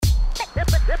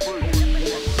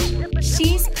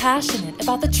She's passionate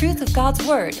about the truth of God's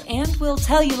Word and will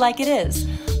tell you like it is.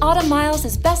 Autumn Miles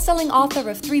is best-selling author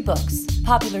of 3 books,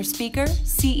 popular speaker,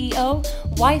 CEO,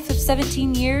 wife of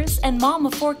 17 years, and mom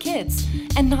of 4 kids,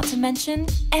 and not to mention,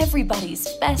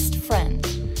 everybody's best friend.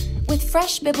 With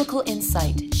fresh biblical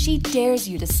insight, she dares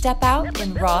you to step out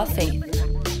in raw faith.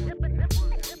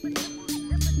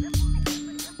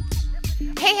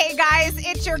 Hey guys,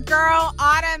 it's your girl,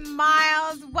 Autumn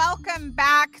Miles. Welcome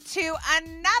back to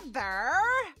another,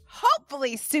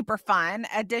 hopefully super fun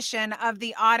edition of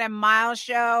the Autumn Miles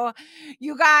Show.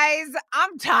 You guys,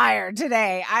 I'm tired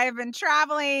today. I have been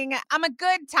traveling. I'm a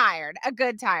good tired. I've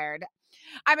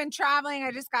been traveling.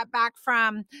 I just got back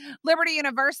from Liberty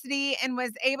University and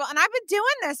was able, and I've been doing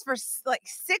this for like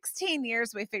 16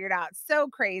 years, we figured out. So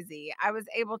crazy. I was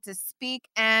able to speak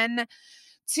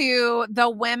to the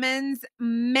women's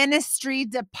ministry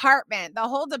department, the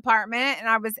whole department, and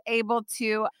I was able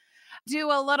to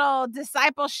do a little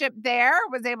discipleship there,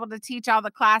 was able to teach all the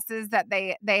classes that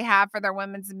they have for their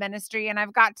women's ministry. And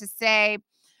I've got to say,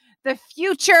 the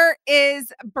future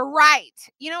is bright.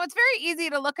 You know, it's very easy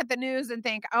to look at the news and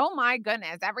think, oh my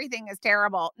goodness, everything is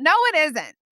terrible. No, it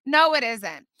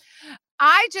isn't.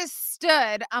 I just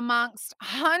stood amongst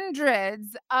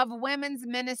hundreds of women's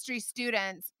ministry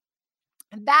students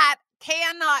that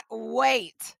cannot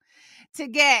wait to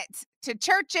get to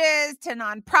churches, to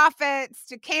nonprofits,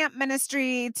 to camp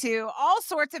ministry, to all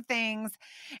sorts of things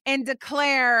and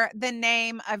declare the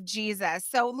name of Jesus.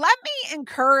 So let me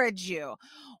encourage you.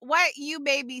 What you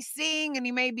may be seeing and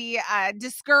you may be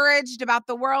discouraged about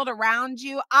the world around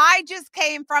you. I just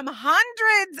came from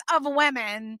hundreds of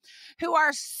women who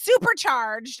are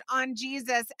supercharged on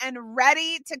Jesus and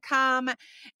ready to come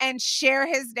and share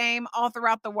his name all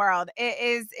throughout the world.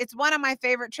 It's one of my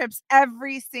favorite trips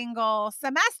every single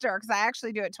semester because I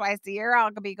actually do it twice a year.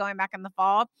 I'll be going back in the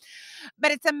fall.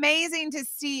 But it's amazing to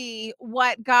see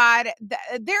what God,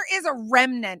 there is a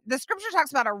remnant. The scripture talks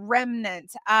about a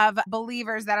remnant of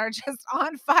believers that are just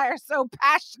on fire, so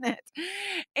passionate.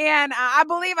 And I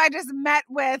believe I just met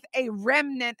with a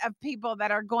remnant of people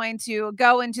that are going to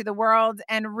go into the world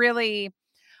and really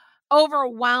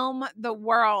overwhelm the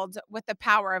world with the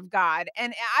power of God.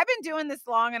 And I've been doing this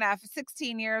long enough,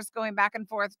 16 years, going back and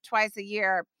forth twice a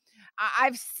year.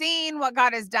 I've seen what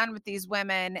God has done with these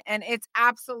women, and it's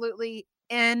absolutely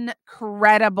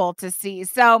incredible to see.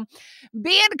 So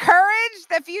be encouraged.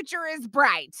 The future is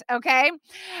bright. Okay.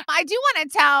 I do want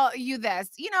to tell you this,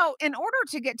 you know, in order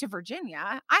to get to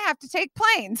Virginia, I have to take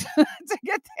planes to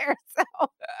get there. So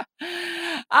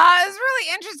it's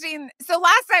really interesting. So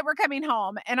last night we're coming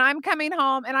home and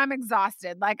I'm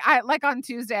exhausted. Like on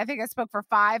Tuesday, I think I spoke for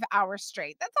 5 hours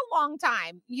straight. That's a long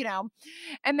time, you know?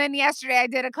 And then yesterday I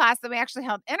did a class that we actually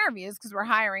held interviews because we're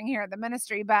hiring here at the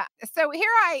ministry. But so here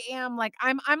I am, like,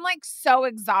 I'm like so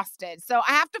exhausted. So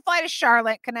I have to fly to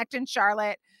Charlotte, connect in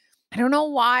Charlotte. I don't know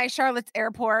why Charlotte's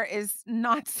airport is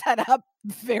not set up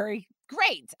very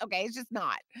great. Okay. It's just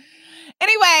not.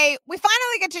 Anyway, we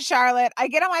finally get to Charlotte. I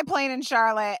get on my plane in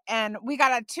Charlotte and we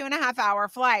got a 2.5 hour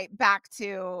flight back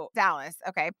to Dallas.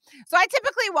 Okay. So I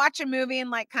typically watch a movie and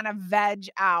like kind of veg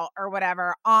out or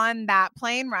whatever on that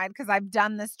plane ride because I've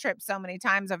done this trip so many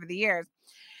times over the years.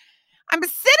 I'm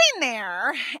sitting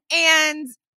there and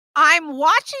I'm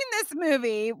watching this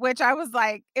movie, which it was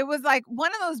like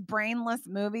one of those brainless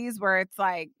movies where it's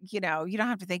like, you know, you don't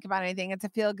have to think about anything. It's a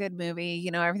feel good movie.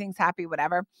 You know, everything's happy,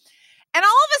 whatever. And all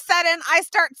of a sudden I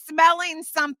start smelling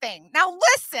something. Now,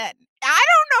 listen, I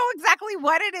don't know exactly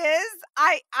what it is.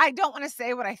 I don't want to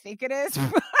say what I think it is.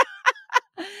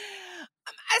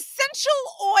 Essential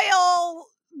oil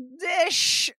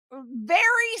dish,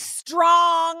 very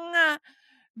strong.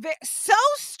 So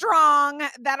strong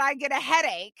that I get a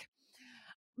headache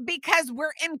because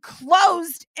we're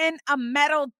enclosed in a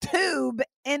metal tube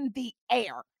in the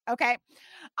air. Okay.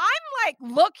 I'm like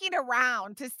looking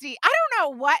around to see, I don't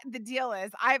know what the deal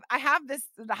is. I have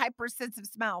the hypersensitive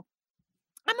smell.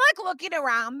 I'm like looking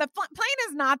around. The plane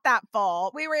is not that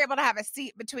full. We were able to have a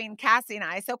seat between Cassie and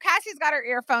I. So Cassie's got her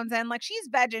earphones in, like she's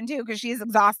vegging too because she's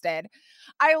exhausted.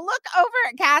 I look over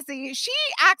at Cassie. She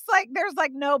acts like there's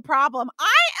like no problem.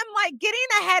 I am like getting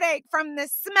a headache from the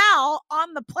smell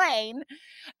on the plane.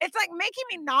 It's like making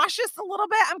me nauseous a little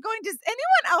bit. I'm going, does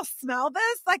anyone else smell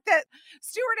this? Like the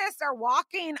stewardess are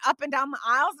walking up and down the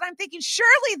aisles. And I'm thinking,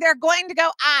 surely they're going to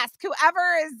go ask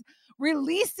whoever is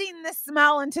releasing the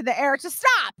smell into the air to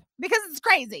stop because it's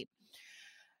crazy.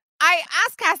 I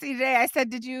asked Cassie today, I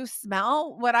said, did you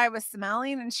smell what I was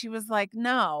smelling? And she was like,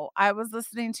 no, I was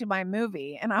listening to my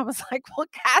movie. And I was like, well,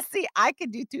 Cassie, I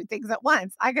could do two things at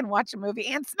once. I can watch a movie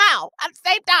and smell at the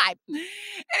same time.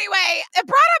 Anyway, it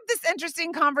brought up this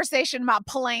interesting conversation about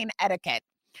plane etiquette.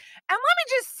 And let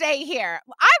me just say here,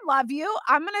 I love you.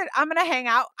 I'm gonna hang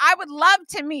out. I would love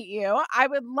to meet you. I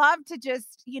would love to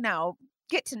just,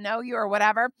 get to know you or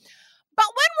whatever. But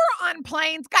when we're on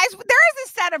planes, guys, there is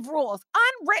a set of rules,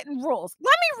 unwritten rules.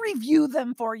 Let me review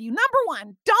them for you. Number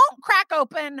one, don't crack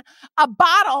open a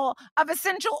bottle of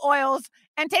essential oils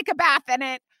and take a bath in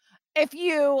it if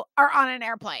you are on an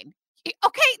airplane.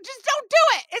 Okay, just don't do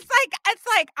it. It's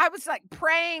like I was like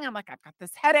praying. I'm like, I've got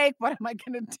this headache. What am I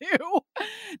going to do?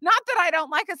 Not that I don't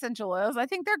like essential oils. I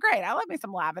think they're great. I love me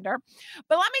some lavender.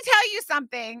 But let me tell you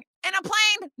something. In a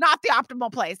plane, not the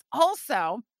optimal place.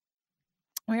 Also,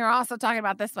 we are also talking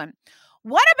about this one.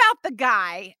 What about the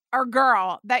guy or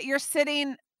girl that you're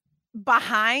sitting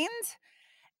behind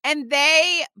and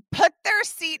they put their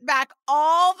seat back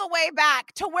all the way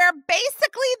back to where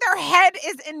basically their head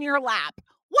is in your lap?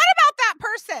 What about that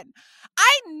person?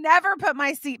 I never put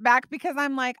my seat back because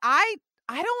I'm like, I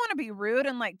don't want to be rude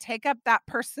and like take up that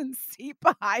person's seat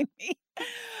behind me.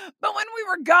 But when we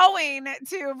were going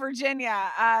to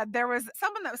Virginia, there was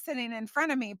someone that was sitting in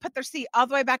front of me, put their seat all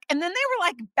the way back. And then they were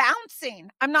like bouncing.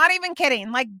 I'm not even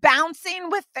kidding, like bouncing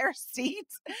with their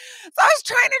seats. So I was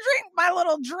trying to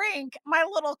drink my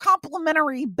little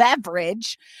complimentary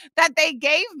beverage that they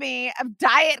gave me of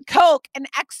Diet Coke and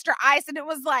extra ice. And it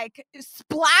was like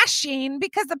splashing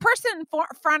because the person in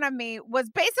front of me was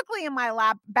basically in my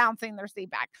lap bouncing their seat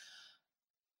back.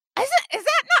 Is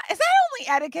that only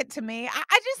etiquette to me?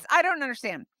 I don't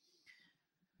understand.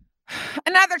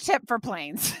 Another tip for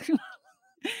planes. If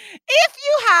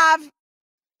you have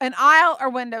an aisle or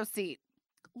window seat,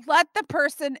 let the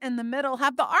person in the middle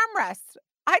have the armrest.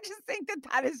 I just think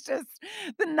that is just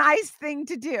the nice thing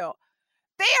to do.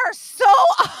 They are so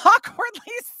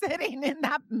awkwardly sitting in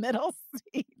that middle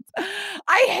seat.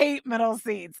 I hate middle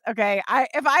seats. Okay.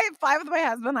 If I fly with my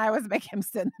husband, I always make him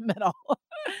sit in the middle.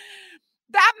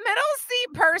 That middle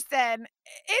seat person,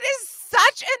 it is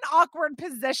such an awkward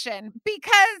position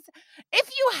because if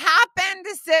you happen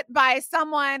to sit by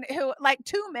someone who, like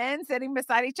two men sitting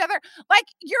beside each other, like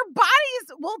your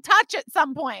bodies will touch at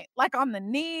some point, like on the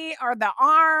knee or the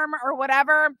arm or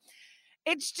whatever.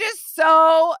 It's just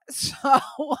so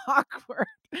awkward.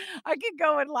 I could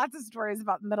go in lots of stories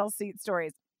about middle seat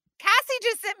stories. Cassie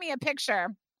just sent me a picture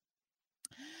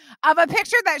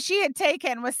that she had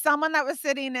taken with someone that was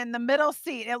sitting in the middle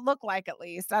seat. It looked like, at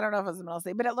least, I don't know if it was the middle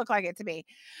seat, but it looked like it to me.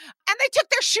 And they took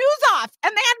their shoes off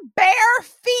and they had bare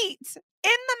feet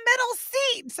in the middle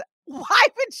seat. Why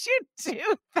would you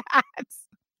do that?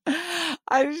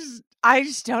 I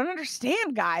just don't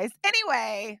understand, guys.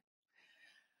 Anyway,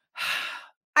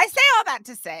 I say all that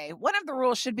to say, one of the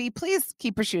rules should be, please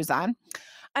keep your shoes on.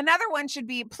 Another one should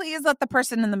be, please let the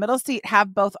person in the middle seat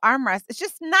have both armrests. It's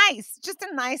just nice, just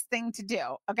a nice thing to do.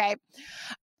 Okay.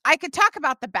 I could talk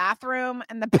about the bathroom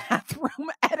and the bathroom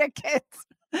etiquette,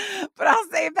 but I'll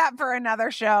save that for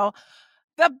another show.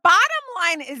 The bottom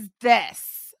line is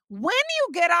this. When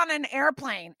you get on an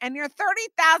airplane and you're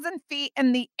 30,000 feet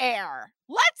in the air,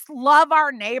 let's love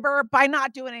our neighbor by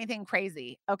not doing anything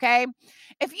crazy, okay?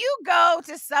 If you go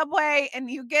to Subway and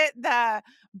you get the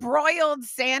broiled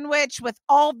sandwich with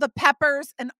all the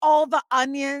peppers and all the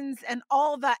onions and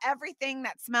all the everything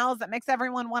that smells that makes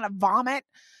everyone want to vomit,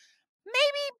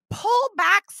 maybe pull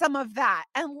back some of that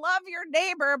and love your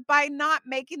neighbor by not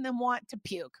making them want to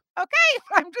puke, okay?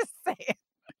 I'm just saying.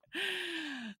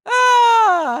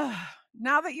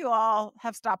 Now that you all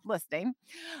have stopped listening,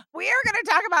 we are going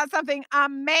to talk about something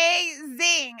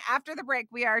amazing. After the break,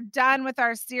 we are done with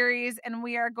our series and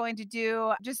we are going to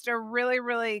do just a really,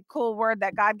 really cool word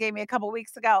that God gave me a couple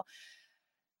weeks ago.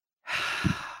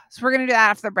 So we're going to do that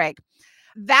after the break.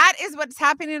 That is what's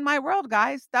happening in my world,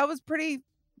 guys. That was pretty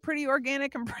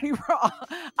organic and pretty raw.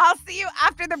 I'll see you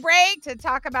after the break to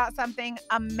talk about something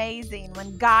amazing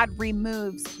when God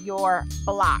removes your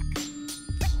block.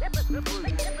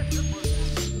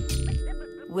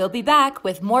 We'll be back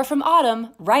with more from Autumn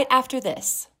right after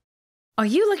this. Are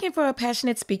you looking for a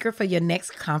passionate speaker for your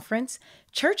next conference,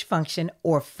 church function,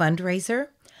 or fundraiser?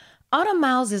 Autumn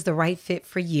Miles is the right fit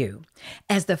for you.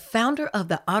 As the founder of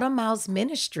the Autumn Miles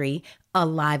Ministry, a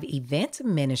live event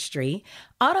ministry,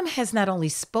 Autumn has not only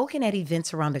spoken at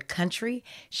events around the country,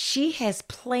 she has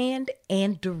planned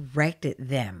and directed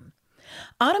them.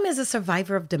 Autumn is a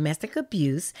survivor of domestic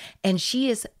abuse, and she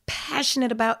is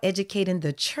passionate about educating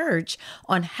the church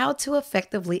on how to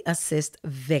effectively assist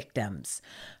victims.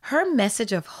 Her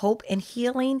message of hope and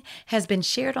healing has been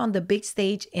shared on the big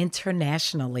stage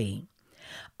internationally.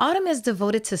 Autumn is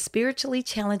devoted to spiritually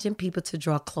challenging people to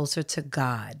draw closer to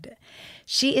God.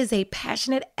 She is a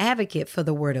passionate advocate for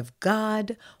the Word of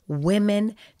God,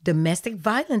 women, domestic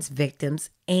violence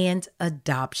victims, and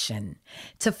adoption.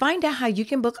 To find out how you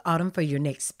can book Autumn for your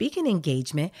next speaking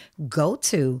engagement, go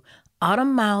to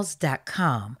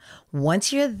autumnmiles.com.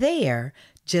 Once you're there,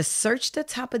 just search the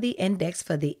top of the index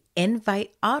for the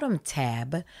Invite Autumn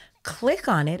tab. Click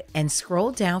on it and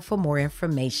scroll down for more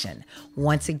information.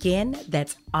 Once again,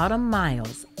 that's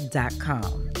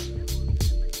autumnmiles.com.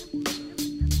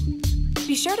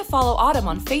 Be sure to follow Autumn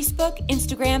on Facebook,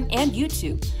 Instagram, and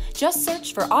YouTube. Just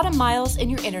search for Autumn Miles in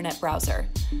your internet browser.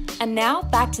 And now,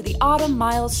 back to the Autumn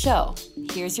Miles Show.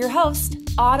 Here's your host,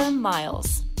 Autumn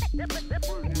Miles.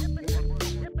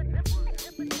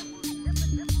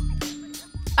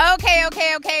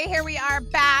 Okay. Here we are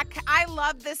back. I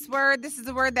love this word. This is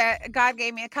a word that God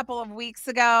gave me a couple of weeks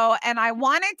ago, and I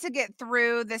wanted to get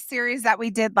through the series that we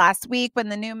did last week, When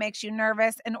the New Makes You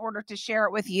Nervous, in order to share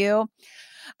it with you.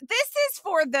 This is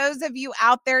for those of you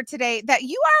out there today that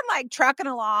you are like trucking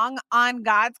along on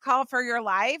God's call for your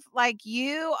life. Like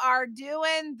you are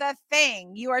doing the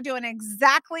thing. You are doing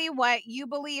exactly what you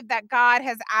believe that God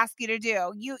has asked you to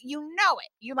do. You know it.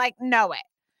 You like know it.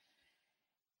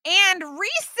 And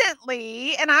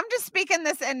recently, and I'm just speaking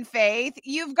this in faith,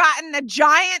 you've gotten a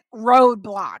giant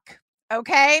roadblock,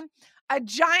 okay? A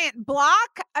giant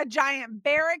block, a giant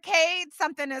barricade,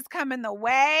 something has come in the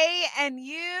way, and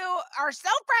you are so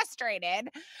frustrated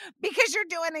because you're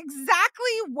doing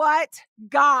exactly what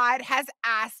God has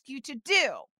asked you to do.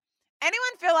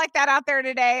 Anyone feel like that out there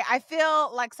today? I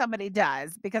feel like somebody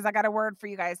does because I got a word for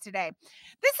you guys today.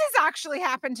 This has actually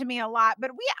happened to me a lot, but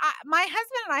my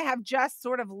husband and I have just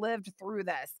sort of lived through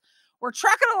this. We're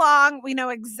trucking along. We know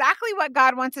exactly what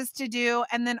God wants us to do.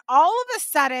 And then all of a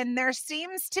sudden there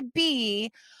seems to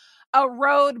be a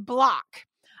roadblock.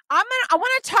 I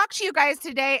want to talk to you guys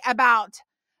today about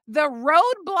the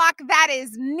roadblock that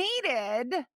is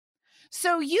needed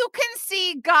so you can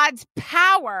see God's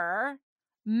power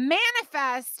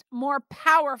manifest more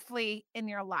powerfully in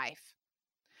your life.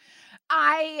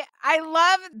 I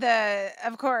love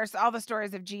of course, all the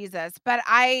stories of Jesus, but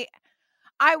I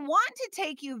want to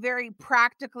take you very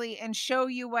practically and show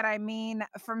you what I mean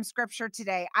from scripture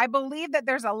today. I believe that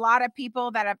there's a lot of people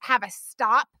that have a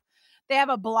stop. They have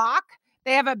a block.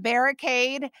 They have a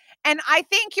barricade. And I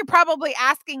think you're probably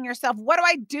asking yourself, what do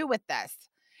I do with this?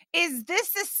 Is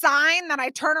this a sign that I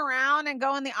turn around and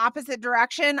go in the opposite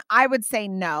direction? I would say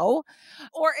no.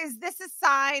 Or is this a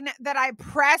sign that I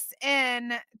press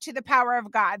in to the power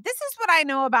of God? This is what I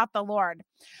know about the Lord.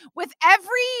 With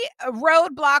every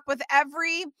roadblock, with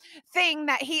everything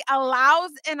that he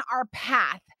allows in our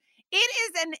path, it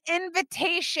is an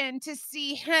invitation to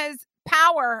see his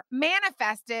power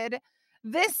manifested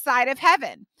this side of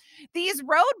heaven. These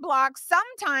roadblocks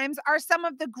sometimes are some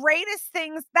of the greatest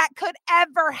things that could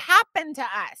ever happen to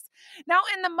us. Now,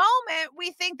 in the moment,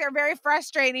 we think they're very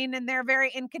frustrating and they're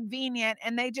very inconvenient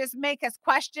and they just make us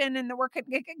question and we're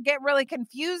get really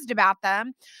confused about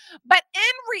them. But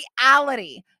in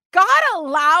reality, God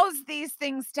allows these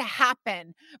things to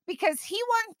happen because he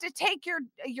wants to take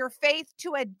your faith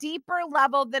to a deeper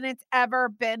level than it's ever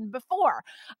been before.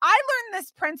 I learned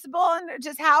this principle and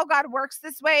just how God works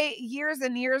this way years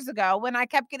and years ago when I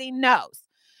kept getting no's.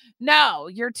 No,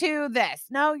 you're too this.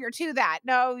 No, you're too that.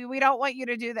 No, we don't want you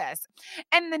to do this.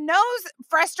 And the no's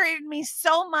frustrated me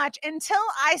so much until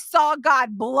I saw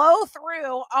God blow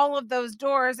through all of those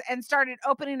doors and started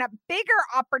opening up bigger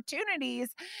opportunities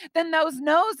than those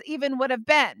no's even would have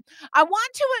been. I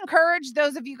want to encourage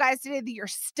those of you guys today that you're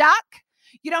stuck.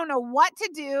 You don't know what to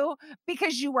do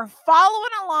because you were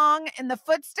following along in the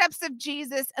footsteps of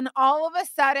Jesus, and all of a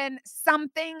sudden,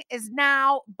 something is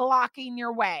now blocking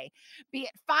your way. Be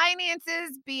it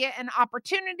finances, be it an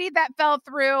opportunity that fell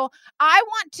through. I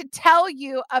want to tell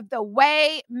you of the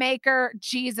way maker,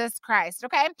 Jesus Christ.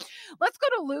 Okay, let's go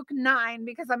to Luke 9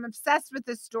 because I'm obsessed with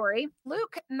this story.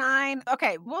 Luke 9.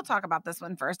 Okay, we'll talk about this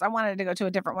one first. I wanted to go to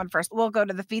a different one first. We'll go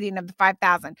to the feeding of the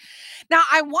 5,000. Now,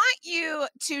 I want you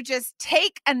to just take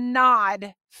a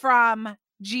nod from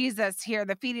Jesus here,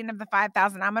 the feeding of the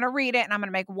 5,000. I'm going to read it and I'm going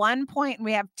to make one point, and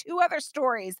we have two other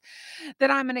stories that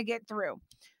I'm going to get through.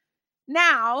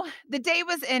 Now, the day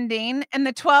was ending, and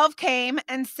the 12 came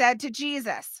and said to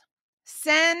Jesus,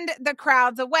 send the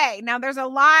crowds away. Now there's a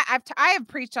lot. I have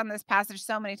preached on this passage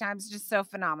so many times, just so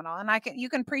phenomenal. And you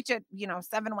can preach it,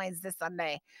 7 ways this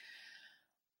Sunday.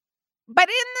 But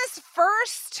in this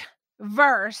first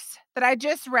verse that I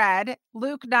just read,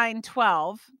 Luke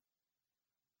 9:12,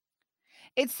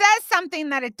 it says something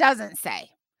that it doesn't say.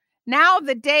 Now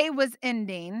the day was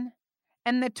ending,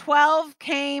 and the 12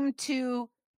 came to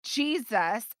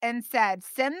Jesus and said,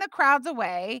 "Send the crowds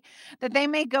away, that they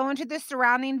may go into the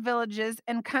surrounding villages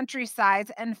and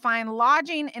countrysides and find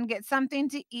lodging and get something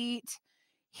to eat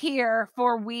here,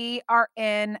 for we are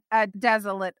in a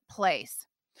desolate place."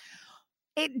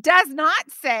 It does not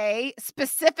say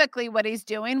specifically what he's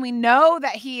doing. We know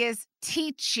that he is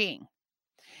teaching.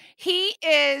 He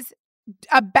is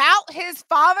about his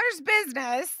Father's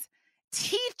business,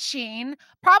 teaching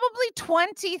probably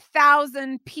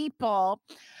 20,000 people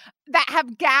that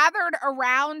have gathered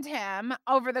around him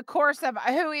over the course of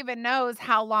who even knows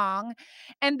how long.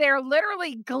 And they're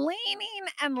literally gleaning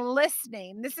and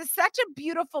listening. This is such a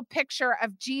beautiful picture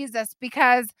of Jesus,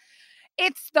 because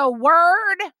it's the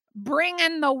word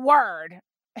bringing the word.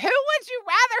 Who would you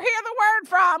rather hear the word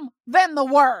from than the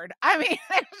word? I mean,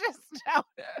 that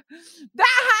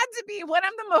had to be one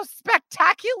of the most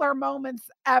spectacular moments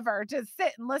ever, to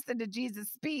sit and listen to Jesus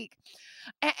speak.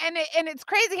 And it's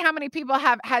crazy how many people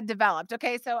had developed.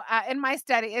 Okay, so in my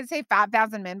study, it'd say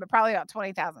 5,000 men, but probably about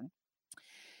 20,000.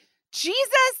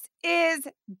 Jesus is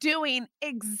doing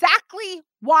exactly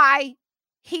why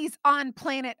he's on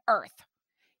planet Earth.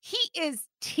 He is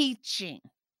teaching,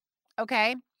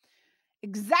 okay?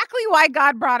 Exactly why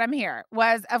God brought him here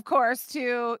was, of course,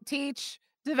 to teach,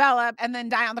 develop, and then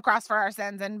die on the cross for our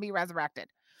sins and be resurrected.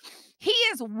 He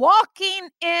is walking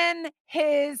in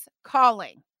his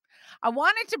calling. I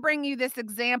wanted to bring you this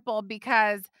example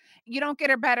because you don't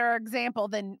get a better example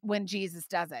than when Jesus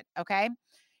does it, okay?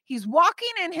 He's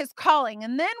walking in his calling,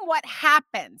 and then what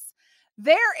happens?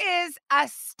 There is a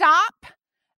stop,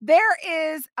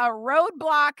 there is a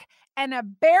roadblock and a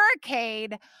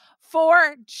barricade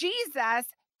for Jesus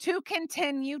to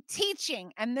continue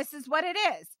teaching. And this is what it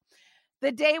is.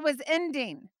 The day was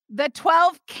ending. The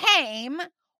 12 came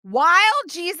while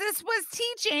Jesus was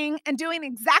teaching and doing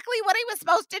exactly what he was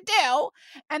supposed to do.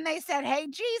 And they said, "Hey,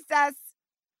 Jesus,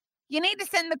 you need to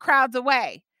send the crowds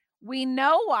away." We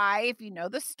know why. If you know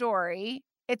the story,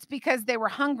 it's because they were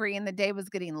hungry and the day was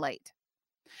getting late.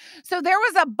 So there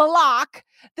was a block.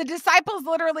 The disciples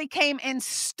literally came and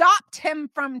stopped him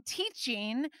from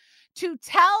teaching to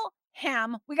tell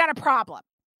him, "We got a problem.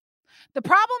 The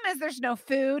problem is there's no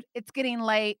food. It's getting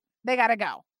late. They got to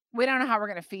go. We don't know how we're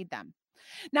going to feed them."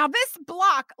 Now, this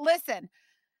block, listen,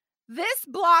 this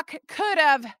block could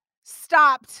have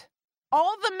stopped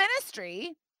all the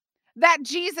ministry that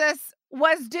Jesus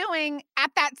was doing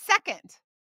at that second.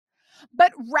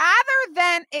 But rather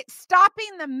than it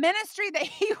stopping the ministry that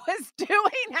he was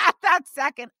doing at that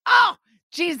second,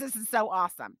 Jesus is so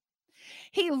awesome.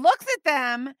 He looks at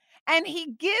them and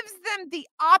he gives them the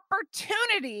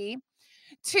opportunity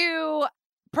to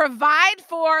provide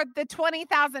for the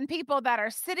 20,000 people that are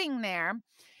sitting there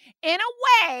in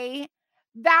a way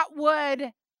that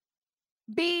would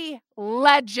be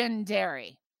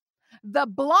legendary. The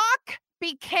block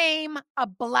became a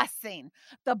blessing.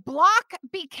 The block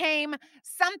became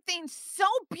something so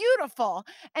beautiful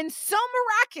and so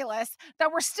miraculous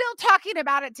that we're still talking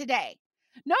about it today.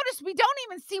 Notice we don't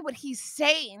even see what he's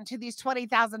saying to these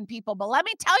 20,000 people, but let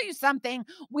me tell you something.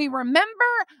 We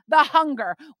remember the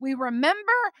hunger. We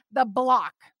remember the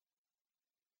block.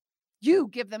 You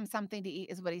give them something to eat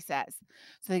is what he says.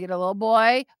 So they get a little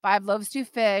boy, 5 loaves, 2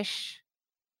 fish.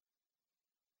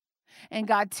 And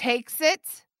God takes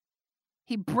it.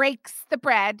 He breaks the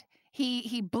bread.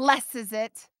 He blesses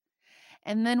it.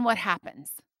 And then what happens?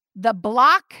 The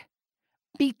block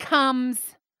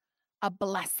becomes a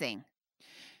blessing.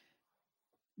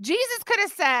 Jesus could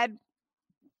have said,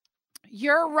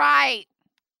 "You're right.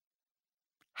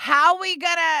 How are we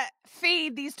going to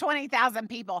feed these 20,000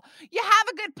 people?" You have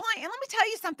a good point. And let me tell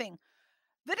you something.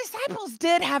 The disciples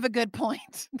did have a good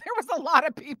point. There was a lot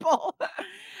of people.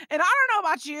 And I don't know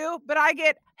about you, but I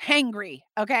get hangry,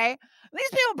 okay? These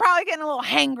people probably getting a little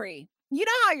hangry. You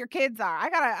know how your kids are. I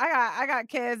got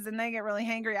kids and they get really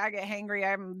hangry. I get hangry.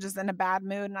 I'm just in a bad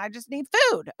mood and I just need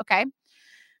food, okay?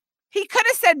 He could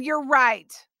have said, "You're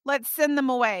right. Let's send them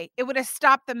away." It would have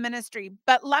stopped the ministry.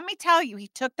 But let me tell you, he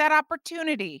took that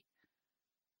opportunity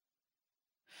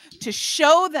to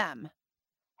show them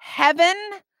heaven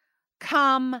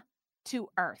come to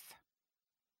earth.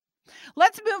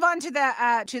 Let's move on to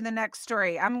the next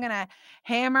story. I'm going to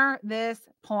hammer this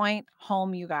point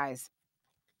home, you guys,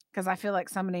 because I feel like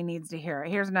somebody needs to hear it.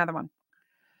 Here's another one.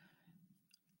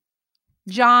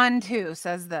 John 2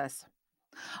 says this.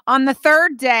 On the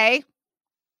third day,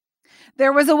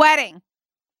 there was a wedding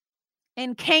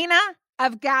in Cana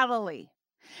of Galilee,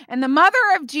 and the mother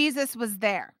of Jesus was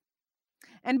there.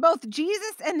 And both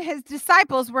Jesus and his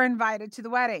disciples were invited to the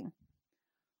wedding.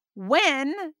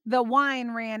 When the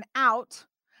wine ran out,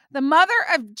 the mother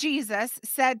of Jesus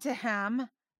said to him,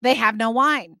 "They have no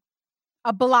wine."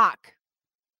 A block,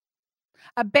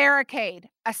 a barricade,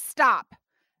 a stop.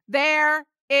 There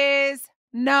is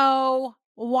no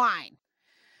wine.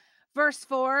 Verse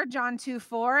 4, John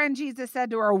 2:4, and Jesus said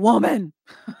to her, "Woman,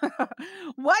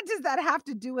 what does that have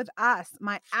to do with us?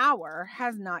 My hour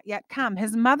has not yet come."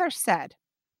 His mother said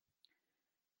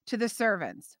to the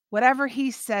servants, "Whatever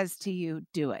he says to you,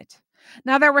 do it."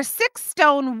 Now there were 6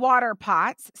 stone water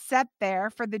pots set there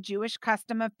for the Jewish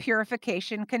custom of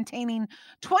purification, containing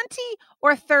 20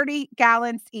 or 30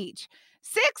 gallons each.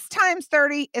 6 times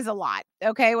 30 is a lot.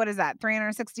 Okay, what is that?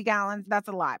 360 gallons? That's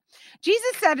a lot.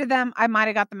 Jesus said to them, I might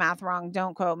have got the math wrong.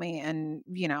 Don't quote me. And,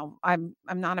 I'm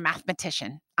not a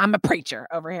mathematician. I'm a preacher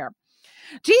over here.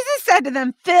 Jesus said to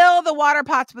them, "Fill the water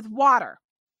pots with water."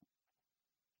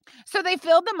 So they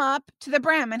filled them up to the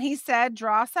brim, and he said,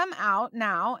 "Draw some out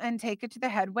now and take it to the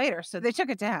head waiter." So they took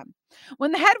it to him.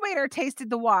 When the head waiter tasted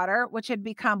the water, which had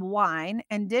become wine,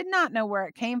 and did not know where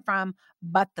it came from,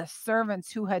 but the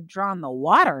servants who had drawn the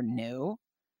water knew,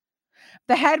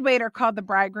 the head waiter called the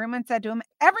bridegroom and said to him,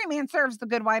 "Every man serves the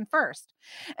good wine first,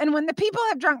 and when the people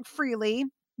have drunk freely,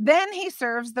 then he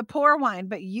serves the poor wine.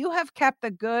 But you have kept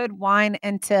the good wine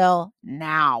until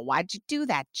now." Why'd you do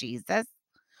that, Jesus?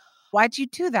 Why'd you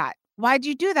do that? Why'd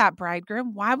you do that,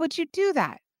 bridegroom? Why would you do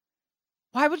that?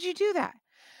 Why would you do that?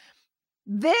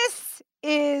 This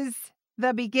is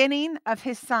the beginning of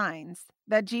his signs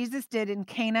that Jesus did in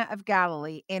Cana of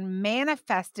Galilee and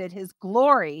manifested his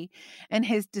glory, and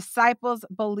his disciples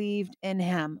believed in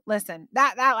him. Listen,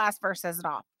 that last verse says it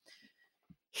all.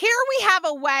 Here we have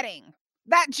a wedding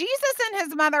that Jesus and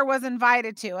his mother was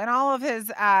invited to, and all of his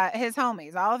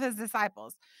homies, all of his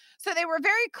disciples. So they were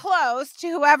very close to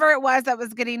whoever it was that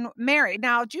was getting married.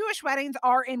 Now, Jewish weddings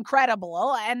are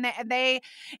incredible, and they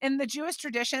in the Jewish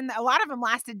tradition, a lot of them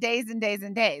lasted days and days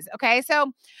and days. Okay,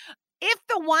 so if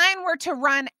the wine were to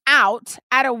run out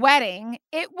at a wedding,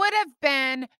 it would have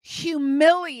been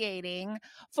humiliating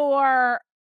for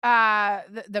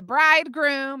the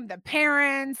bridegroom, the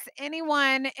parents,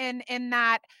 anyone in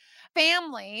that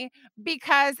family,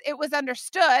 because it was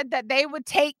understood that they would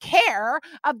take care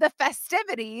of the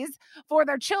festivities for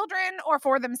their children or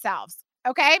for themselves.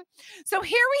 Okay, so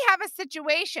here we have a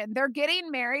situation. They're getting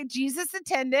married. Jesus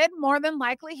attended. More than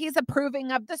likely, he's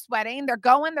approving of this wedding. They're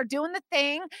doing the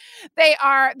thing.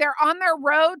 They're on their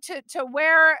road to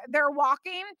where they're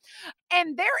walking,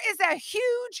 and there is a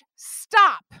huge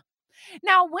stop.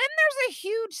 Now, when there's a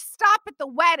huge stop at the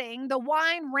wedding, the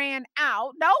wine ran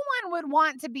out. No one would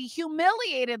want to be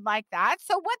humiliated like that.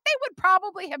 So what they would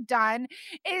probably have done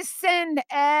is send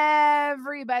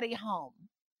everybody home.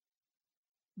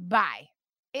 Bye.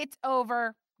 It's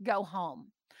over. Go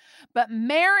home. But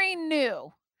Mary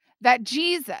knew that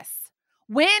Jesus,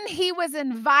 when he was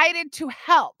invited to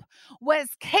help, was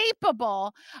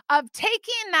capable of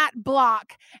taking that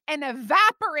block and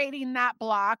evaporating that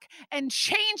block and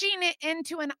changing it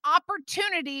into an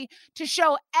opportunity to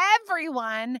show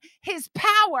everyone his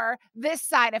power this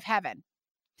side of heaven.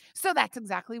 So that's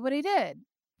exactly what he did.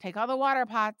 Take all the water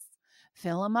pots,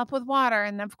 fill them up with water.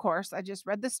 And of course, I just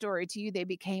read the story to you. They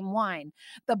became wine.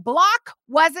 The block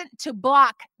wasn't to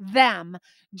block them.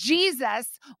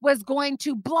 Jesus was going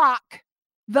to block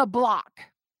the block.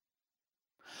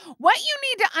 What you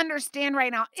need to understand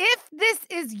right now, if this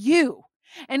is you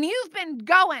and you've been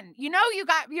going,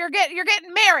 you're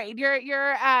getting married, you're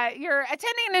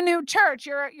attending a new church,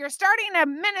 you're starting a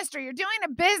ministry, you're doing a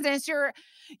business, you're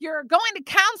going to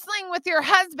counseling with your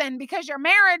husband because your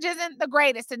marriage isn't the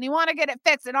greatest and you want to get it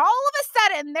fixed, and all of a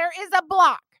sudden there is a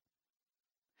block.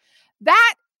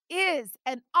 That is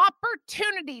an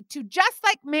opportunity to, just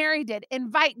like Mary did,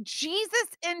 invite Jesus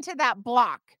into that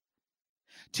block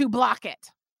to block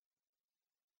it.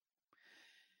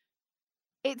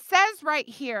 It says right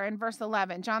here in verse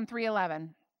 11, John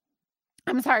 2:11.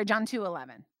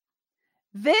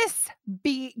 This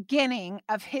beginning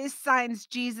of his signs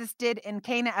Jesus did in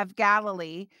Cana of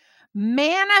Galilee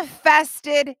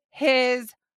manifested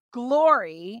his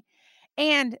glory,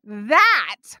 and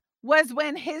that was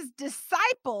when his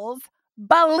disciples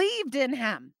believed in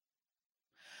him.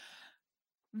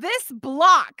 This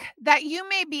block that you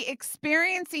may be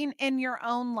experiencing in your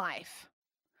own life,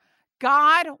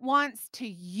 God wants to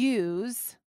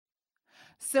use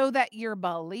so that your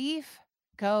belief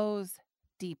goes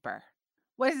deeper.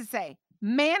 What does it say?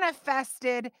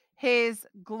 manifested his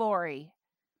glory.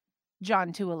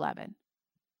 John 2:11.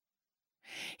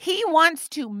 He wants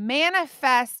to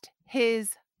manifest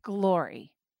his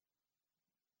glory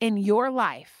in your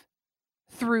life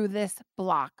through this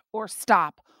block or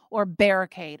stop or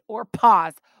barricade or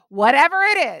pause, whatever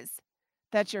it is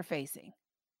that you're facing.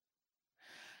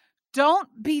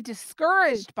 Don't be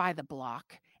discouraged by the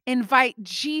block. Invite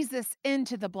Jesus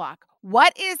into the block.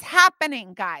 What is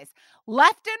happening, guys,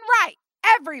 left and right,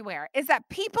 everywhere, is that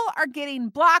people are getting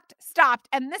blocked, stopped,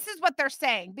 and this is what they're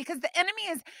saying, because the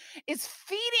enemy is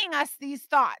feeding us these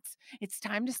thoughts. It's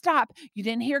time to stop. You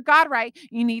didn't hear God right.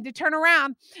 You need to turn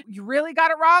around. You really got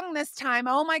it wrong this time.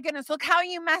 Oh my goodness, look how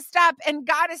you messed up. And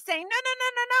God is saying,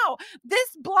 no.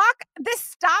 This block, this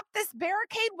stop, this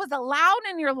barricade was allowed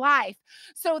in your life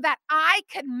so that I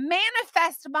could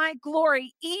manifest my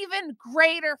glory even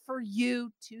greater for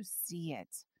you to see it.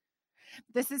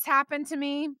 This has happened to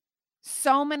me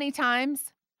so many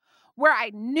times where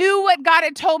I knew what God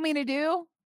had told me to do.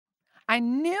 I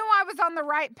knew I was on the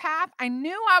right path. I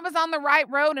knew I was on the right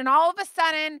road. And all of a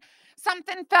sudden,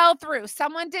 something fell through.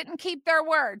 Someone didn't keep their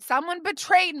word. Someone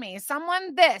betrayed me.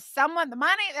 Someone this, someone the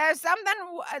money,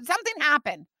 something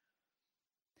happened.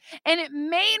 And it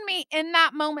made me in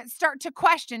that moment start to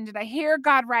question, did I hear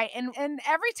God right? And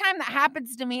every time that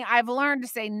happens to me, I've learned to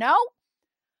say, no,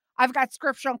 I've got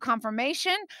scriptural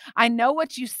confirmation. I know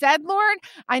what you said, Lord.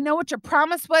 I know what your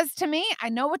promise was to me. I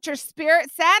know what your spirit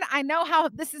said. I know how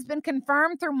this has been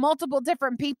confirmed through multiple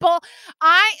different people.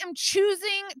 I am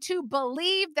choosing to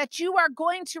believe that you are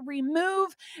going to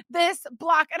remove this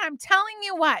block. And I'm telling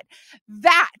you what,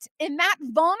 that in that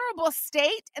vulnerable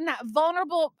state, in that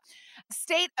vulnerable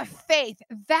state of faith,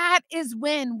 that is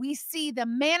when we see the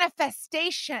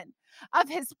manifestation of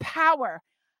his power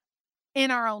in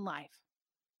our own life.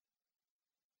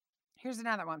 Here's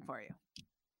another one for you.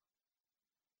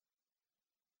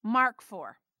 Mark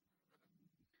 4.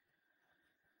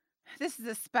 This is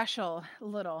a special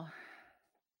little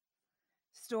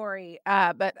story,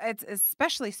 but it's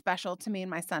especially special to me and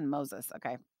my son Moses.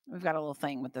 Okay, we've got a little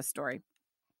thing with this story.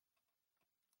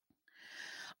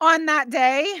 On that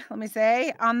day,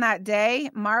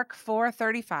 Mark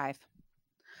 4:35.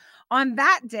 On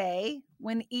that day,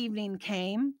 when evening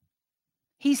came,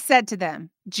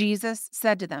 Jesus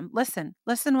said to them, listen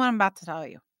what I'm about to tell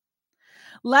you.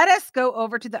 Let us go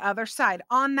over to the other side.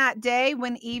 On that day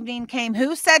when evening came,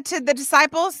 who said to the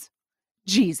disciples?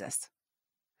 Jesus.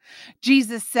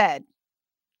 Jesus said,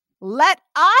 let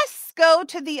us go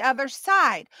to the other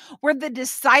side. Were the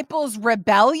disciples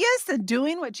rebellious and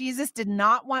doing what Jesus did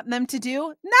not want them to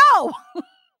do? No.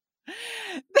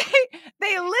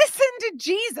 They listened to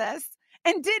Jesus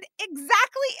and did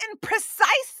exactly and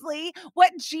precisely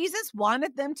what Jesus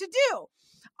wanted them to do.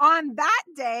 On that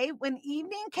day, when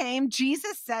evening came,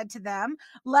 Jesus said to them,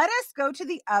 let us go to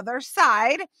the other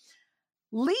side.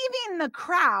 Leaving the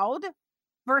crowd,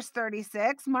 verse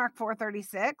 36, Mark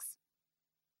 4:36,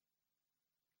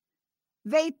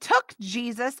 they took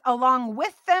Jesus along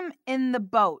with them in the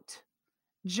boat,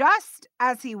 just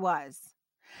as he was,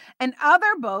 and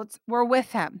other boats were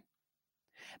with him.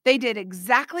 They did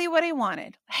exactly what he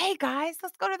wanted. Hey, guys,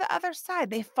 let's go to the other side.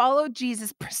 They followed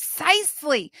Jesus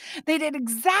precisely. They did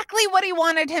exactly what he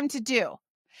wanted him to do.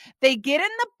 They get in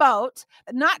the boat.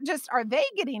 Not just are they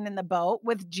getting in the boat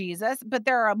with Jesus, but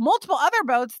there are multiple other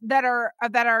boats that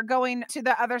are going to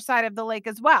the other side of the lake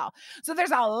as well. So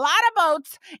there's a lot of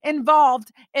boats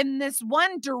involved in this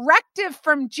one directive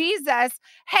from Jesus.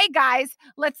 Hey, guys,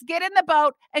 let's get in the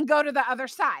boat and go to the other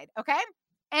side, okay?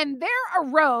 And there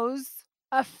arose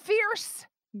a fierce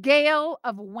gale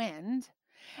of wind,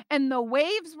 and the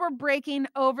waves were breaking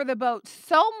over the boat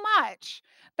so much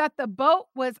that the boat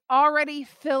was already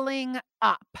filling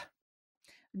up.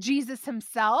 Jesus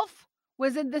himself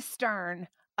was in the stern,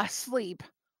 asleep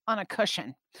on a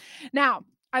cushion. Now,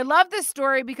 I love this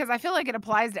story because I feel like it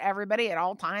applies to everybody at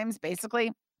all times,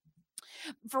 basically.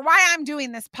 For why I'm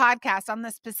doing this podcast on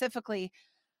this specifically,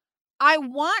 I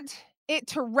want it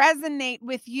to resonate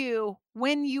with you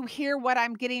when you hear what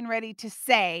I'm getting ready to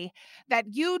say, that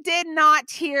you did not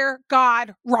hear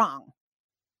God wrong.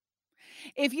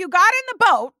 If you got in the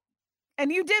boat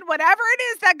and you did whatever it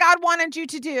is that God wanted you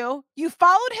to do, you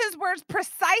followed his words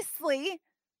precisely,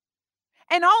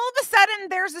 and all of a sudden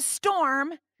there's a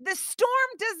storm. The storm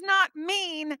does not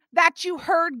mean that you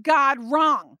heard God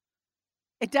wrong.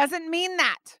 It doesn't mean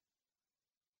that.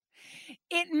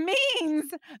 It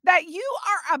means that you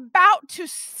are about to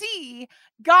see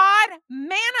God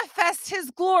manifest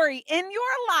his glory in your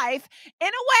life in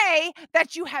a way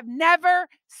that you have never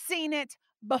seen it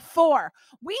before.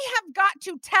 We have got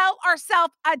to tell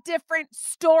ourselves a different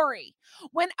story.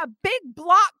 When a big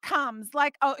block comes,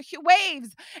 like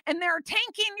waves, and they're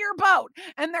tanking your boat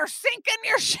and they're sinking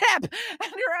your ship,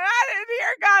 and you're out of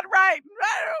here, God, right?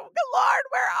 Lord,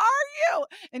 where are you?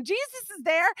 And Jesus is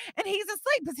there and he's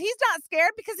asleep because he's not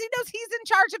scared, because he knows he's in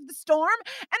charge of the storm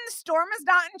and the storm is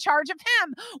not in charge of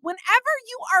him. Whenever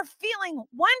you are feeling,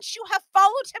 once you have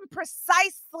followed him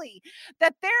precisely,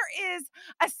 that there is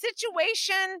a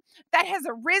situation that has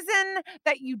arisen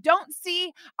that you don't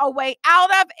see a way out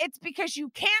of, it's because you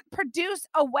can't produce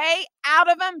a way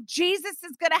out of them. Jesus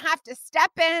is going to have to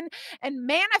step in and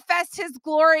manifest his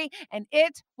glory, and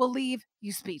it will leave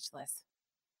you speechless.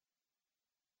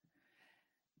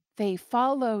 They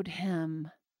followed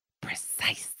him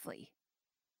precisely.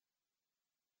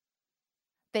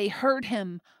 They heard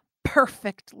him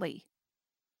perfectly.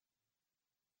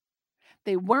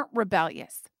 They weren't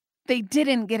rebellious. They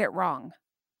didn't get it wrong.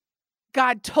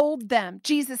 God told them,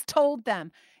 Jesus told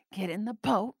them, get in the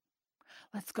boat.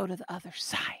 Let's go to the other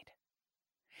side.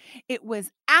 It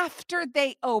was after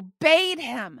they obeyed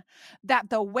him that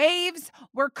the waves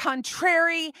were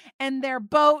contrary and their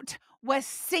boat was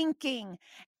sinking.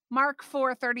 Mark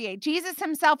 4:38. Jesus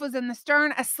himself was in the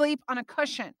stern, asleep on a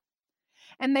cushion.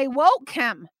 And they woke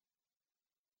him.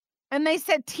 And they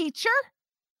said, "Teacher,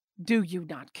 do you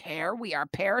not care? We are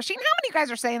perishing." How many of you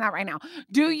guys are saying that right now?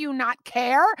 Do you not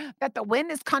care that the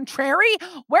wind is contrary?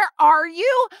 Where are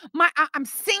you? I'm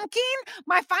sinking.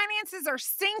 My finances are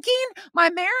sinking.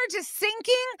 My marriage is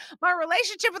sinking. My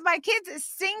relationship with my kids is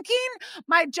sinking.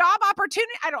 My job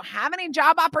opportunity, I don't have any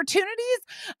job opportunities.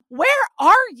 Where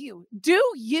are you? Do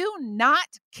you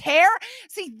not care?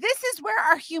 See, this is where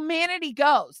our humanity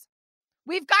goes.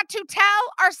 We've got to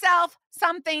tell ourselves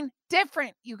something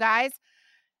different, you guys.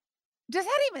 Does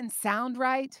that even sound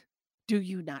right? Do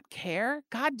you not care?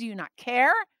 God, do you not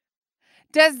care?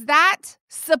 Does that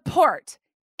support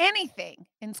anything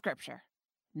in Scripture?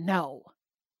 No,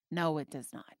 it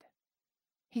does not.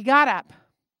 He got up.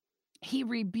 He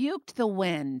rebuked the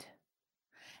wind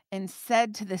and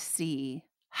said to the sea,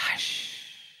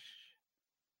 "Hush,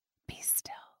 be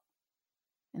still."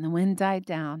 And the wind died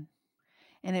down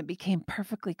and it became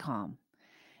perfectly calm.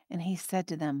 And he said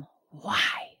to them,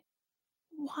 "Why?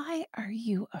 Why are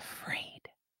you afraid?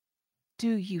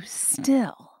 Do you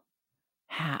still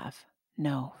have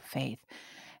no faith?"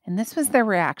 And this was their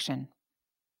reaction.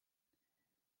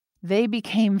 They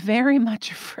became very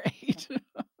much afraid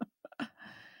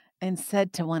and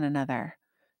said to one another,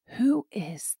 "Who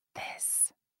is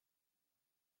this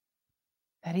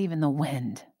that even the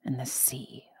wind and the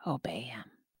sea obey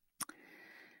him?"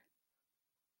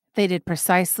 They did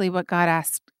precisely what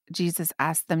Jesus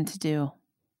asked them to do.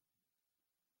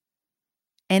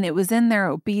 And it was in their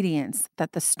obedience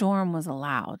that the storm was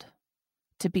allowed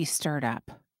to be stirred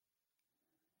up.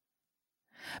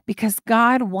 Because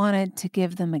God wanted to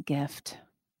give them a gift.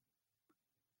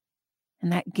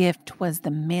 And that gift was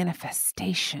the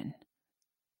manifestation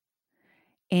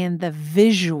and the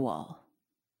visual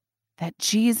that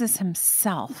Jesus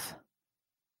himself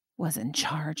was in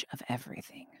charge of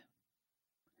everything.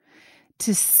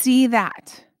 To see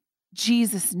that,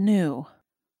 Jesus knew,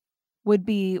 would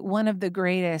be one of the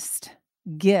greatest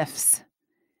gifts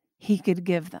he could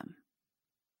give them.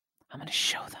 I'm going to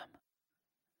show them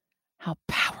how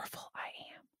powerful I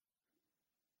am.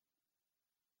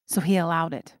 So he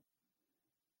allowed it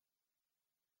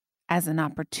as an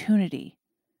opportunity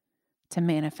to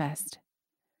manifest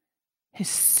his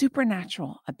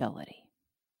supernatural ability.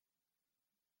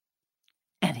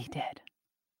 And he did.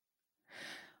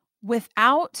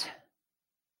 Without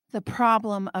the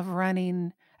problem of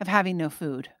having no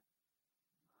food,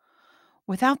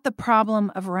 without the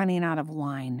problem of running out of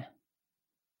wine,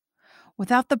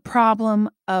 without the problem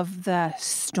of the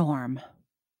storm,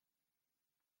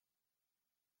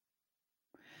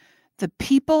 the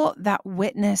people that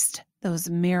witnessed those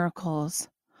miracles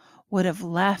would have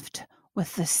left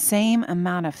with the same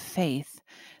amount of faith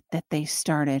that they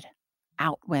started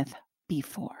out with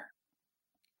before.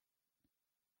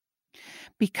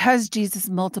 Because Jesus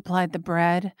multiplied the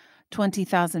bread,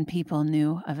 20,000 people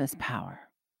knew of his power.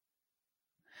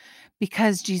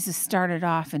 Because Jesus started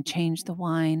off and changed the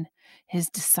wine, his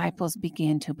disciples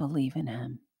began to believe in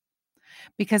him.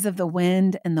 Because of the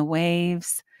wind and the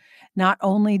waves, not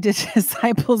only did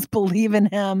disciples believe in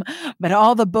him, but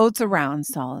all the boats around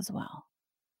saw as well.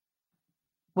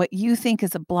 What you think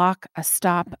is a block, a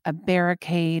stop, a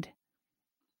barricade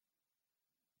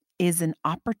is an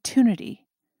opportunity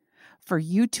for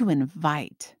you to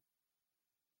invite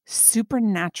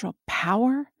supernatural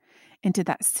power into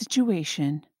that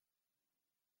situation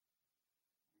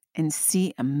and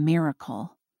see a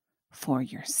miracle for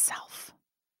yourself.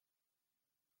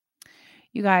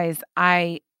 You guys,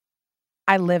 I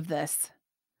live this.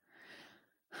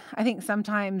 I think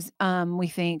sometimes we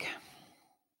think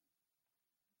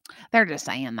they're just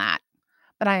saying that.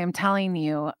 But I am telling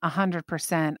you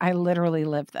 100%, I literally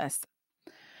live this.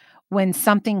 When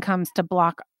something comes to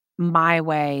block my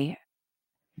way,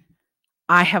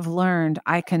 I have learned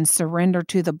I can surrender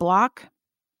to the block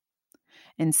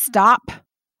and stop,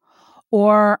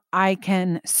 or I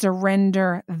can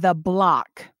surrender the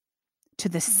block to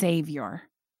the Savior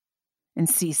and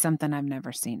see something I've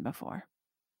never seen before.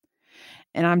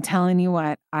 And I'm telling you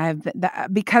what,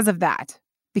 because of that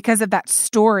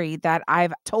story that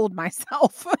I've told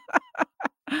myself,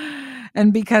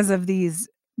 and because of these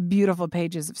beautiful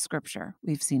pages of scripture,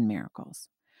 we've seen miracles.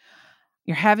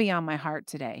 You're heavy on my heart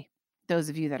today, those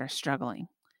of you that are struggling.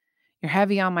 You're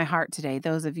heavy on my heart today,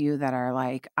 those of you that are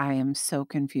like, I am so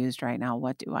confused right now.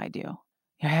 What do I do?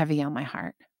 You're heavy on my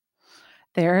heart.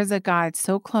 There is a God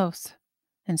so close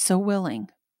and so willing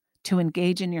to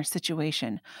engage in your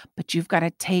situation, but you've got to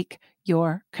take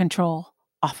your control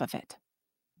off of it,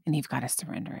 and you've got to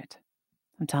surrender it.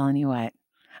 I'm telling you what.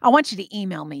 I want you to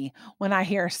email me when I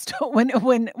hear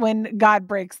when God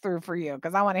breaks through for you,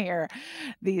 because I want to hear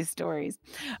these stories.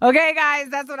 Okay, guys,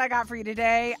 that's what I got for you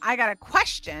today. I got a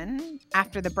question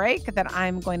after the break that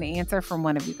I'm going to answer from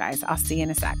one of you guys. I'll see you in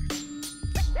a sec.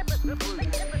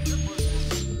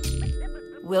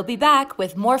 We'll be back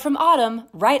with more from Autumn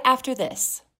right after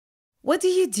this. What do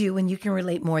you do when you can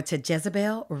relate more to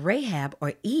Jezebel, Rahab,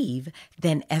 or Eve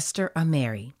than Esther or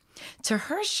Mary? To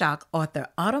her shock, author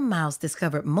Autumn Miles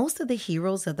discovered most of the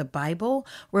heroes of the Bible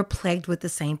were plagued with the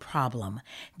same problem.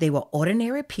 They were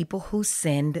ordinary people who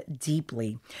sinned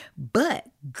deeply, but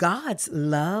God's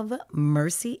love,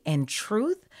 mercy, and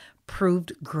truth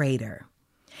proved greater.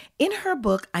 In her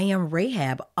book, I Am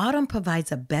Rahab, Autumn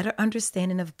provides a better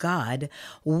understanding of God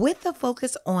with a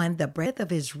focus on the breadth of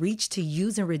his reach to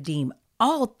use and redeem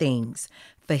all things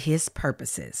for his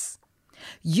purposes.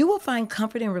 You will find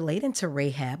comfort in relating to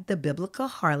Rahab, the biblical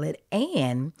harlot,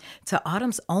 and to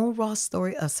Autumn's own raw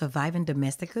story of surviving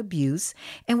domestic abuse,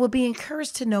 and will be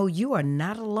encouraged to know you are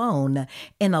not alone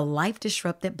in a life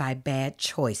disrupted by bad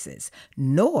choices,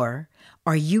 nor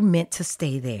are you meant to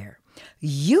stay there.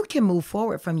 You can move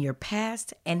forward from your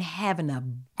past and have an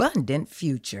abundant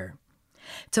future.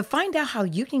 To find out how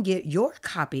you can get your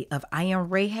copy of I Am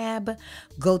Rahab,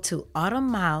 go to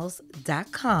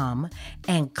autumnmiles.com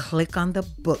and click on the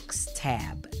Books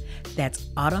tab. That's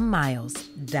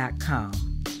autumnmiles.com.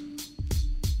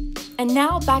 And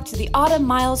now back to the Autumn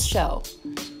Miles Show.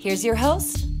 Here's your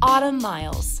host, Autumn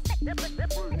Miles.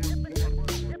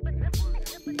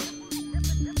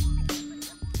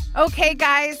 Okay,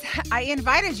 guys, I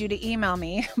invited you to email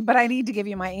me, but I need to give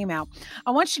you my email.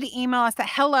 I want you to email us at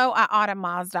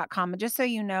hello@autumnmiles.com. And just so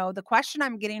you know, the question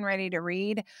I'm getting ready to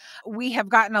read, we have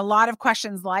gotten a lot of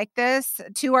questions like this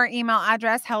to our email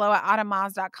address,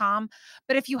 hello@autumnmiles.com.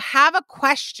 But if you have a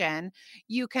question,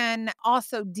 you can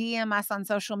also DM us on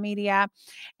social media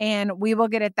and we will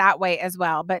get it that way as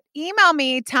well. But email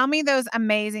me, tell me those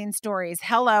amazing stories,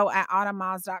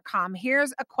 hello@autumnmiles.com.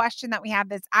 Here's a question that we have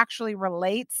that actually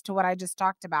relates to what I just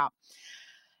talked about.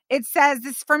 It says,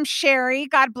 this is from Sherry.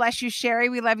 God bless you, Sherry.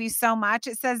 We love you so much.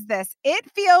 It says this: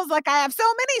 it feels like I have so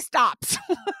many stops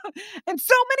and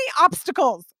so many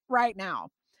obstacles right now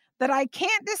that I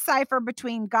can't decipher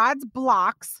between God's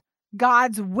blocks,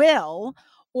 God's will,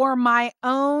 or my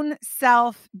own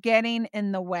self getting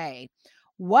in the way.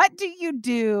 What do you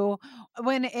do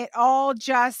when it all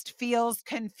just feels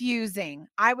confusing?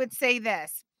 I would say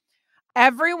this.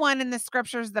 Everyone in the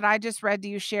scriptures that I just read to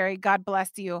you, Sherry, God bless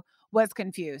you, was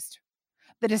confused.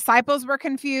 The disciples were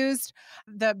confused.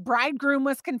 The bridegroom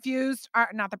was confused. Or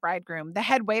not the bridegroom. The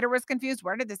head waiter was confused.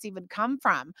 Where did this even come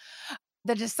from?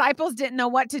 The disciples didn't know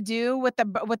what to do with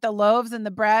the loaves and the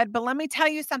bread. But let me tell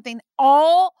you something.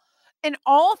 In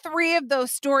all three of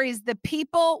those stories, the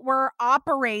people were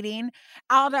operating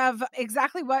out of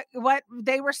exactly what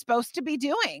they were supposed to be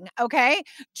doing. Okay.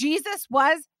 Jesus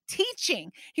was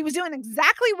teaching. He was doing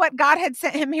exactly what God had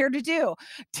sent him here to do: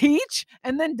 teach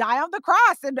and then die on the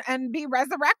cross and be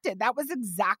resurrected. That was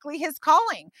exactly his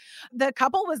calling. The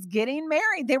couple was getting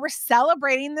married. They were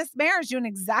celebrating this marriage, doing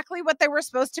exactly what they were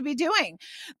supposed to be doing.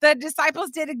 The disciples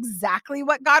did exactly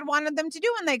what God wanted them to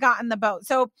do when they got in the boat.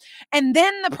 And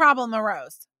then the problem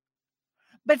arose.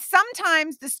 But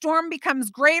sometimes the storm becomes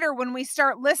greater when we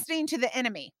start listening to the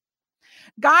enemy.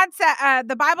 God said,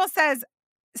 the Bible says,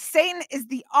 Satan is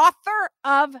the author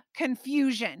of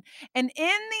confusion. And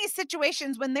in these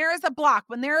situations, when there is a block,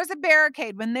 when there is a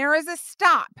barricade, when there is a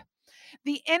stop,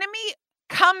 The enemy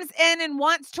comes in and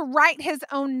wants to write his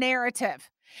own narrative.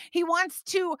 He wants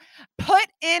to put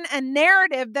in a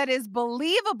narrative that is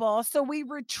believable, so we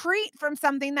retreat from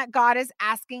something that God is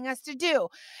asking us to do.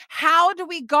 How do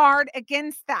we guard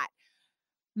against that?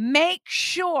 Make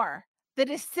sure the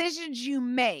decisions you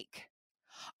make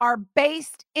are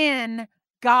based in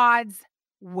God's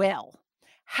will.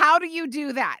 How do you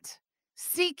do that?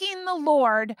 Seeking the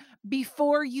Lord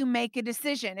before you make a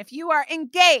decision. If you are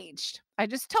engaged, I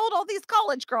just told all these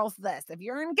college girls this. If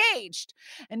you're engaged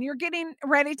and you're getting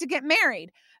ready to get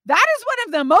married, that is one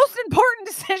of the most important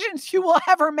decisions you will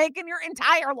ever make in your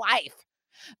entire life.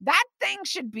 That thing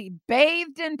should be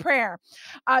bathed in prayer.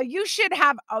 You should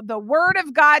have the word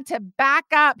of God to back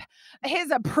up his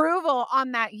approval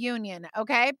on that union.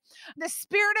 Okay. The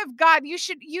Spirit of God, you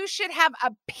should have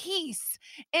a peace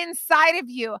inside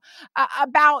of you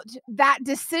about that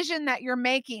decision that you're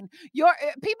making.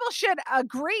 People should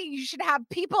agree. You should have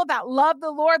people that love the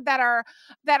Lord that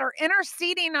are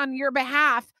interceding on your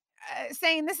behalf.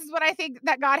 Saying this is what I think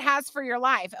that God has for your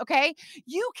life. Okay.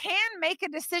 You can make a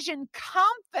decision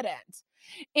confident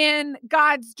in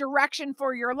God's direction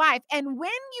for your life. And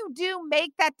when you do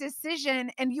make that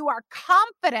decision and you are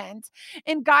confident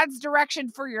in God's direction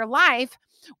for your life,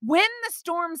 when the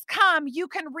storms come, you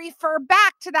can refer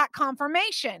back to that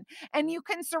confirmation and you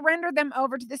can surrender them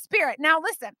over to the Spirit. Now,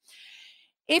 listen.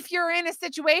 If you're in a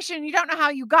situation, you don't know how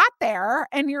you got there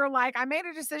and you're like, I made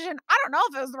a decision. I don't know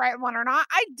if it was the right one or not.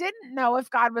 I didn't know if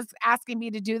God was asking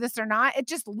me to do this or not. It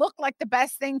just looked like the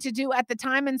best thing to do at the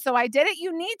time. And so I did it.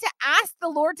 You need to ask the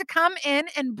Lord to come in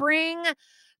and bring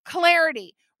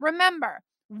clarity. Remember,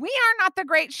 we are not the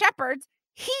great shepherds.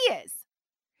 He is.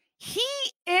 He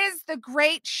is the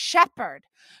great shepherd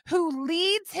who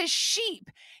leads his sheep.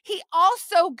 He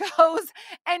also goes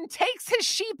and takes his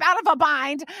sheep out of a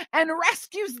bind and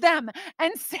rescues them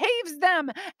and saves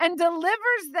them and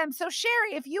delivers them. So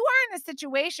Sherry, if you are in a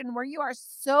situation where you are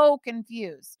so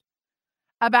confused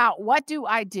about what do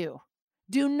I do,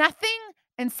 do nothing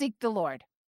and seek the Lord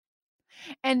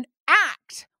and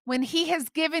act when he has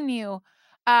given you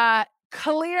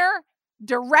clear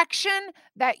direction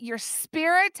that your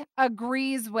spirit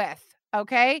agrees with,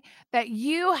 okay? That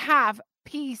you have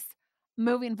peace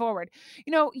moving forward.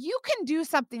 You know, you can do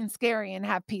something scary and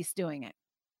have peace doing it.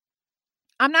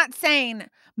 I'm not saying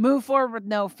move forward with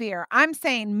no fear. I'm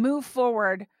saying move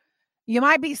forward. You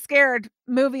might be scared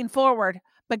moving forward,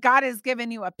 but God has given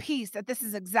you a peace that this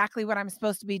is exactly what I'm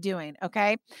supposed to be doing,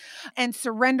 okay? And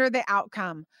surrender the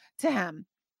outcome to him.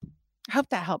 I hope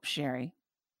that helps, Sherry.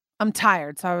 I'm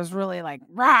tired, so I was really like,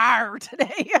 rawr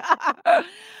today.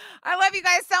 I love you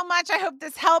guys so much. I hope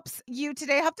this helps you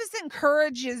today. I hope this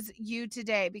encourages you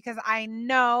today because I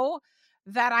know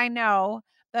that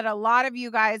a lot of you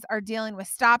guys are dealing with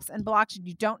stops and blocks and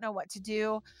you don't know what to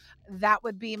do. That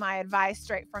would be my advice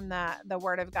straight from the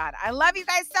Word of God. I love you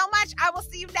guys so much. I will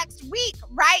see you next week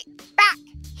right back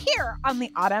here on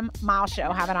the Autumn Miles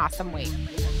Show. Have an awesome week.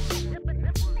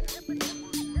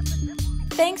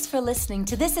 Thanks for listening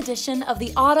to this edition of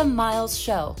the Autumn Miles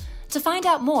Show. To find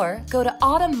out more, go to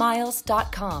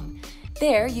autumnmiles.com.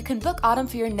 There, you can book Autumn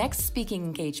for your next speaking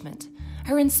engagement.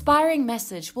 Her inspiring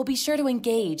message will be sure to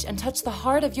engage and touch the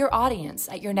heart of your audience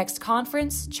at your next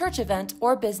conference, church event,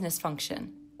 or business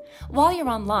function. While you're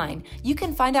online, you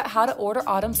can find out how to order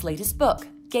Autumn's latest book,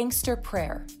 Gangster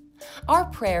Prayer. Our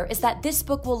prayer is that this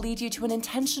book will lead you to an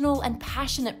intentional and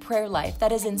passionate prayer life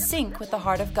that is in sync with the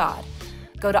heart of God.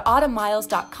 Go to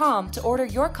autumnmiles.com to order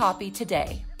your copy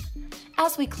today.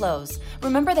 As we close,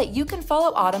 remember that you can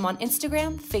follow Autumn on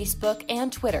Instagram, Facebook,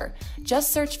 and Twitter.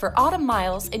 Just search for Autumn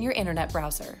Miles in your internet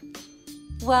browser.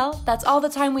 Well, that's all the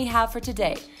time we have for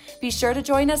today. Be sure to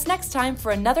join us next time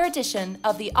for another edition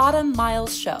of the Autumn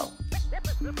Miles Show.